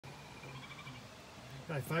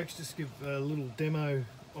Hey folks, just give a little demo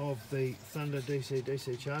of the Thunder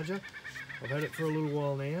DC charger. I've had it for a little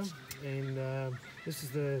while now, and this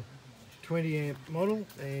is the 20 amp model,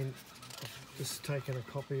 and I've just taken a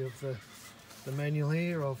copy of the manual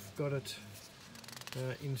here. I've got it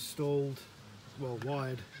installed, well,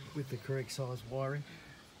 wired with the correct size wiring.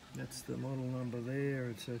 That's the model number there.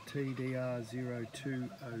 It's a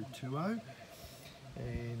TDR02020,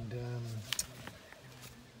 and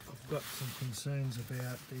I've got some concerns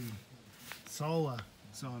about the solar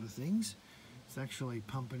side of things. It's actually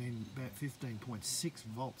pumping in about 15.6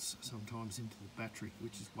 volts sometimes into the battery,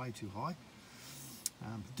 which is way too high.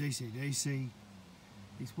 DC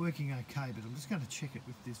is working okay, but I'm just going to check it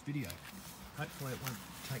with this video. Hopefully it won't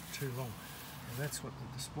take too long. And that's what the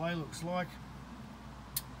display looks like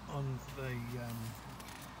on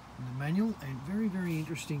in the manual, and very, very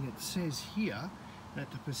interesting, it says here that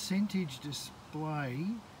the percentage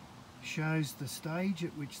display shows the stage at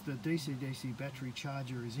which the DC battery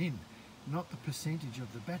charger is in, not the percentage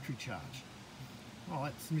of the battery charge. Well,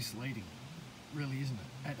 that's misleading, really, isn't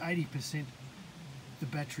it? At 80% the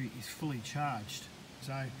battery is fully charged,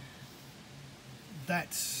 so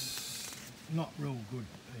that's not real good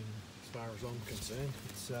as far as I'm concerned.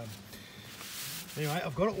 It's, anyway,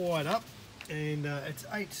 I've got it wired up, and it's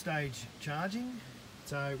 8-stage charging,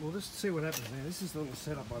 so we'll just see what happens now. This is the little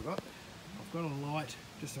setup I've got. I've got a light,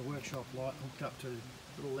 just a workshop light, hooked up to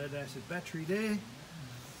a little lead acid battery there.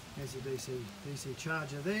 There's the DC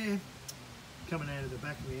charger there. Coming out of the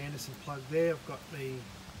back of the Anderson plug there, I've got the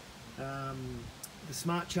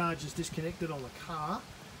smart charger's disconnected on the car,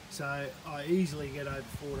 so I easily get over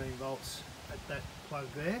 14 volts at that plug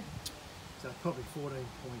there. So probably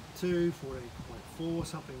 14.2, 14.4,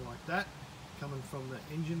 something like that, coming from the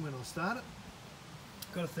engine when I start it.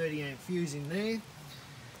 Got a 30 amp fuse in there.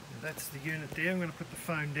 That's the unit there. I'm going to put the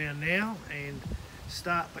phone down now and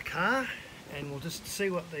start the car, and we'll just see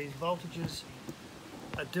what these voltages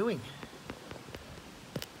are doing.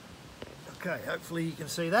 Okay, hopefully you can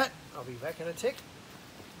see that. I'll be back in a tick.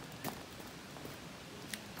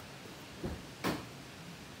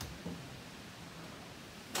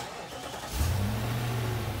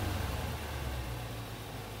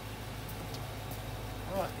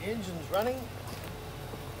 Right, the engine's running,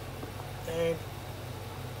 and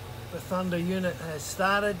the Thunder unit has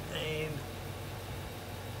started, and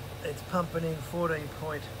it's pumping in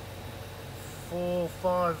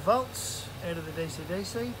 14.45 volts out of the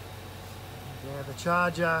DC. Now the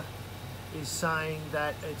charger is saying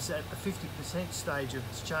that it's at the 50% stage of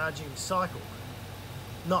its charging cycle.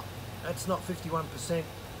 That's not 51%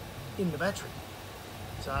 in the battery.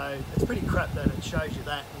 So it's pretty crap that it shows you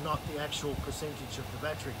that, not the actual percentage of the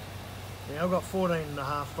battery. Now I've got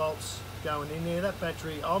 14.5 volts going in there. That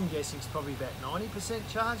battery, I'm guessing, is probably about 90%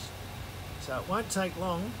 charged, so it won't take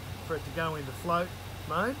long for it to go into float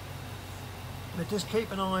mode. But just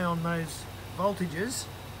keep an eye on those voltages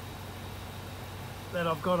that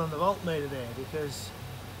I've got on the voltmeter there, because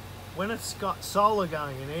when it's got solar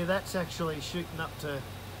going in there, that's actually shooting up to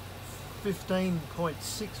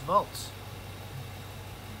 15.6 volts.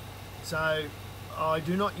 So I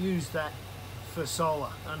do not use that for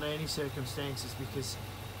solar under any circumstances, because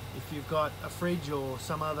if you've got a fridge or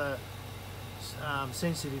some other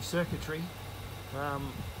sensitive circuitry,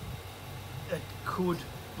 it could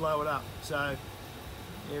blow it up. So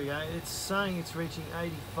there we go. It's saying it's reaching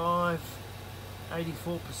 84%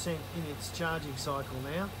 in its charging cycle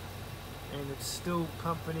now, and it's still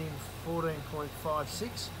pumping in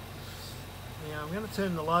 14.56. Now I'm going to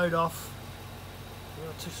turn the load off. I'm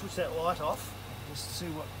going to switch that light off just to see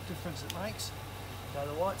what difference it makes. So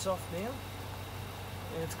the light's off now,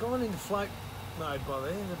 and it's gone into float mode by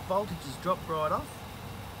there. The voltage has dropped right off.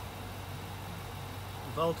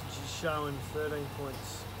 The voltage is showing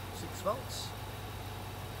 13.6 volts.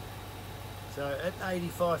 So at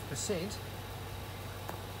 85%,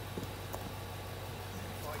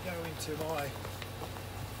 if I go into my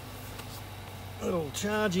little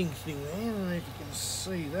charging thing there, I don't know if you can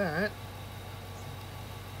see that,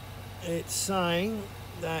 it's saying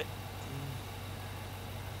that,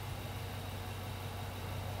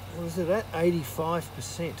 what is it at?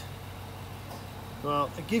 85%. Well,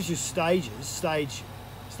 it gives you stages, stage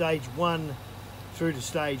 1 through to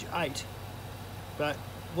stage 8, but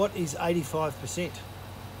what is 85%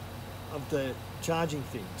 of the charging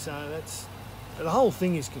thing? So that's, the whole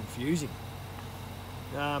thing is confusing.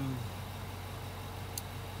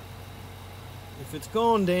 If it's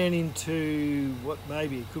gone down into what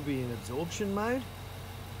maybe it could be in absorption mode,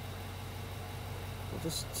 we'll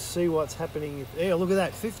just see what's happening. Yeah, look at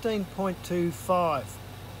that, 15.25.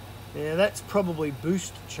 Now that's probably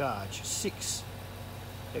boost charge 6.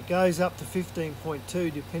 It goes up to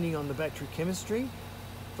 15.2 depending on the battery chemistry,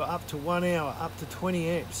 for up to 1 hour, up to 20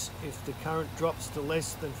 amps. If the current drops to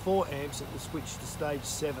less than 4 amps, it will switch to stage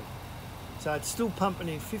 7. So it's still pumping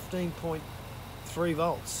in 15.3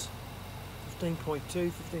 volts.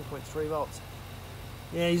 15.2, 15.3 volts.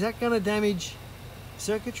 Now, is that going to damage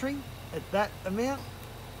circuitry at that amount?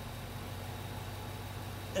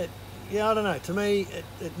 Yeah, I don't know. To me,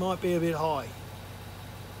 it might be a bit high.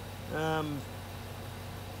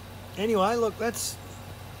 Anyway, look, that's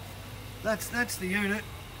the unit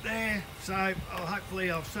there. So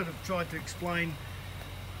hopefully I've sort of tried to explain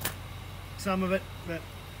some of it, but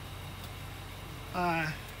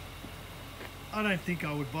I don't think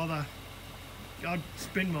I would bother. I'd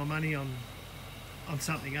spend my money on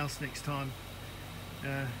something else next time.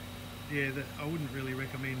 Yeah, I wouldn't really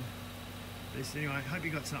recommend this. Anyway, hope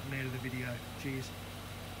you got something out of the video. Cheers.